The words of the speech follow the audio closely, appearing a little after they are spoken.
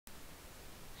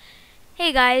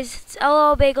Hey guys, it's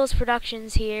LL Bagels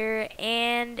Productions here,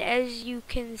 and as you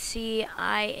can see,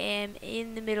 I am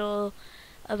in the middle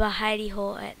of a hidey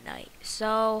hole at night.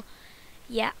 So,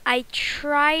 yeah, I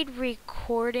tried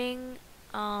recording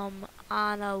on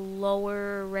a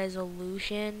lower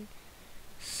resolution,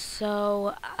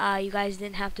 so you guys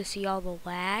didn't have to see all the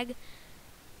lag.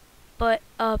 But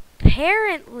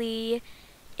apparently,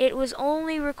 it was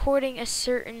only recording a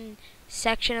certain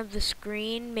section of the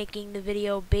screen, making the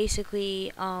video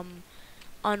basically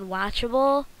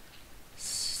unwatchable.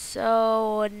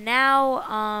 So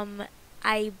now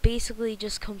I basically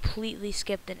just completely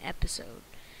skipped an episode.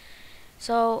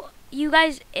 So you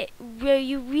guys,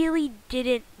 you really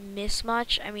didn't miss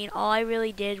much. I mean, all I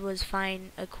really did was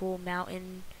find a cool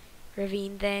mountain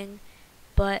ravine thing,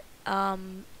 but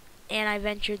and I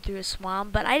ventured through a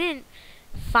swamp, but I didn't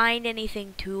find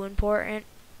anything too important.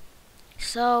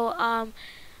 So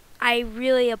I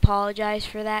really apologize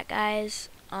for that, guys.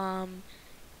 And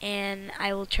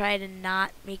I will try to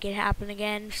not make it happen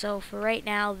again. So for right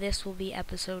now, this will be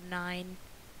episode 9.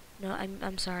 No,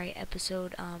 I'm sorry,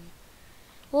 episode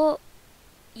well,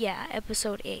 yeah,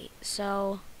 episode 8.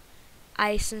 So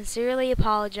I sincerely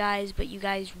apologize, but you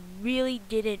guys really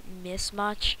didn't miss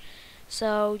much.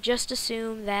 So just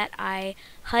assume that I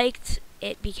hiked,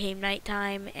 it became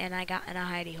nighttime, and I got in a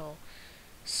hidey hole.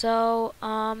 So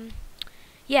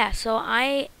yeah, so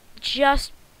I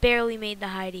just barely made the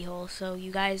hidey hole, so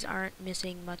you guys aren't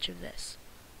missing much of this.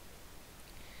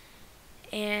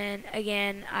 And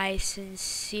again, I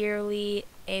sincerely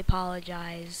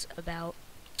apologize about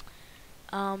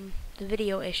the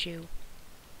video issue.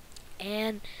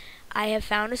 And I have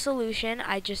found a solution.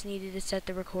 I just needed to set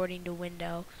the recording to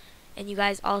window. And you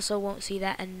guys also won't see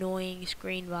that annoying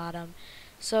screen bottom.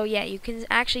 So yeah, you can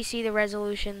actually see the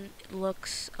resolution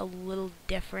looks a little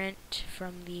different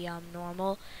from the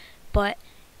normal, but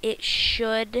it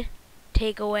should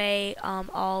take away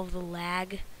all of the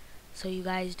lag, so you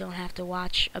guys don't have to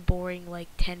watch a boring like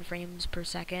 10 frames per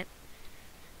second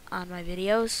on my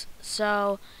videos.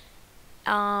 So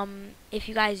if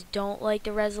you guys don't like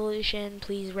the resolution,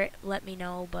 please let me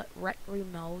know. But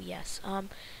yes.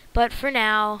 But for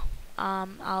now,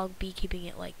 I'll be keeping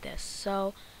it like this.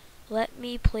 So let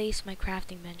me place my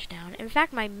crafting bench down. In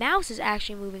fact, my mouse is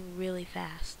actually moving really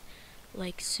fast,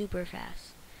 like super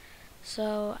fast.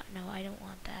 So no, I don't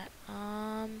want that.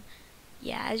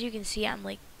 Yeah, as you can see, I'm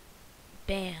like,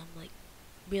 bam, like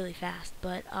really fast.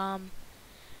 But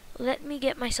let me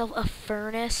get myself a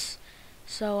furnace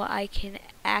so I can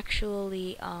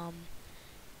actually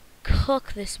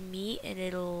cook this meat, and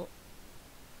it'll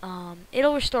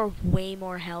restore way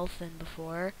more health than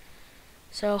before.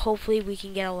 So hopefully we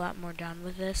can get a lot more done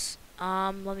with this.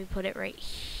 Let me put it right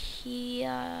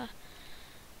here.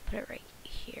 Put it right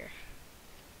here.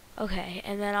 Okay,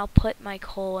 and then I'll put my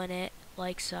coal in it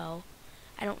like so.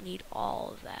 I don't need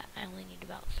all of that. I only need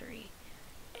about 3.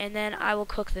 And then I will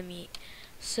cook the meat.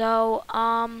 So,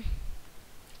 I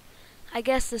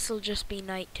guess this will just be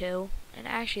night 2. And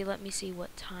actually, let me see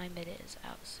what time it is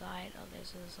outside. Oh,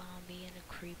 there's a zombie and a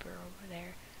creeper over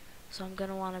there. So I'm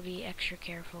gonna want to be extra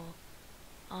careful.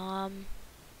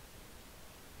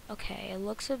 Okay, it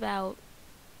looks about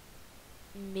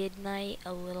midnight,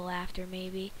 a little after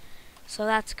maybe. So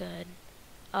that's good.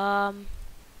 So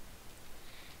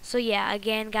yeah,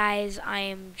 again guys, I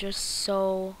am just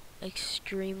so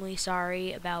extremely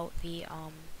sorry about the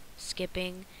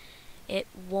skipping. It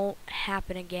won't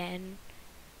happen again.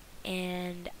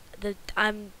 And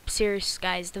I'm serious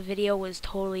guys, the video was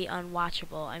totally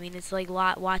unwatchable. I mean, it's like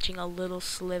watching a little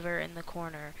sliver in the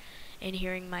corner and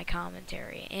hearing my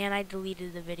commentary. And I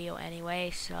deleted the video anyway,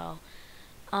 so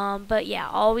but yeah,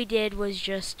 all we did was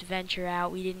just venture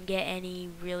out. We didn't get any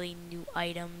really new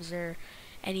items or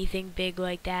anything big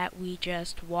like that. We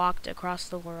just walked across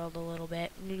the world a little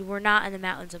bit. We're not in the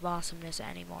mountains of awesomeness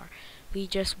anymore. We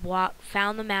just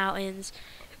found the mountains.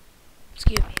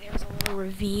 Excuse me, there was a little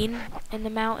ravine in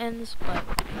the mountains, but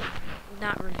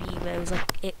not ravine, but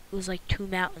it was like 2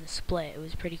 mountains split. It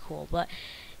was pretty cool.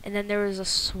 And then there was a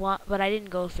swamp, but I didn't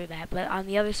go through that. But on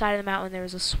the other side of the mountain, there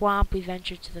was a swamp. We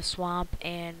ventured to the swamp,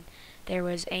 and there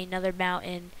was another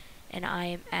mountain, and I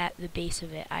am at the base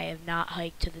of it. I have not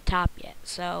hiked to the top yet.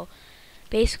 So,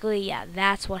 basically, yeah,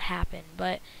 that's what happened.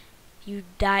 But you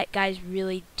guys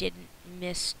really didn't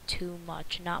miss too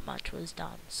much. Not much was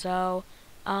done. So,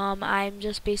 I'm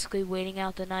just basically waiting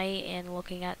out the night and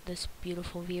looking at this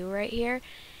beautiful view right here.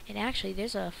 And actually,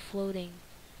 there's a floating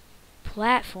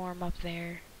platform up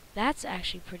there. That's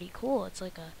actually pretty cool. It's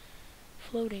like a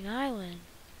floating island.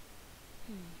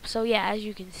 So yeah, as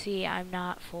you can see, I'm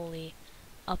not fully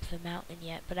up the mountain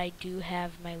yet, but I do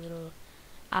have my little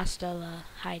hasta la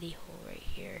hidey-hole right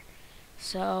here.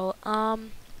 So,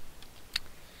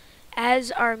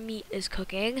 as our meat is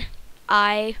cooking,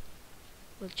 I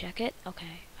will check it.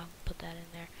 Okay, I'll put that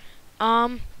in there.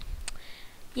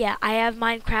 Yeah, I have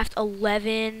Minecraft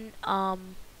 11,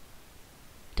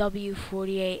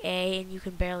 W48A, and you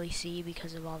can barely see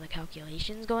because of all the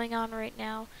calculations going on right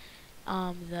now.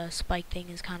 The spike thing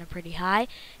is kind of pretty high,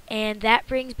 and that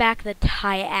brings back the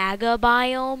taiga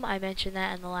biome. I mentioned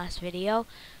that in the last video,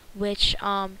 which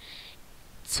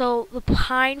so the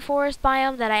pine forest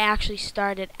biome that I actually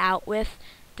started out with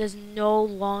does no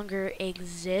longer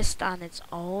exist on its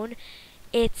own.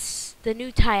 It's the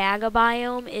new taiga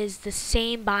biome is the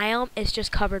same biome, it's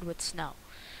just covered with snow.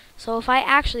 So if I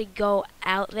actually go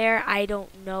out there, I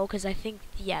don't know, because I think,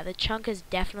 yeah, the chunk is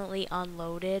definitely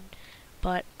unloaded.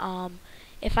 But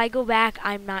if I go back,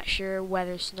 I'm not sure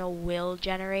whether snow will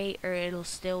generate or it'll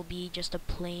still be just a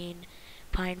plain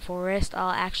pine forest. I'll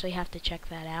actually have to check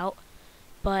that out.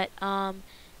 But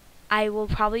I will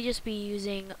probably just be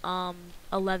using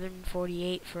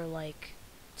 1148 for like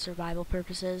survival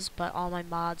purposes, but all my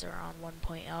mods are on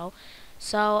 1.0.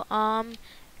 So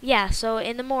yeah, so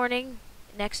in the morning,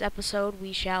 next episode,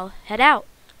 we shall head out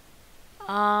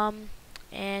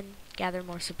and gather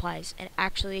more supplies and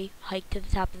actually hike to the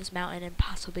top of this mountain and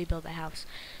possibly build a house.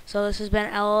 So this has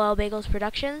been LOL Bagels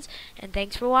Productions, and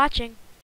thanks for watching.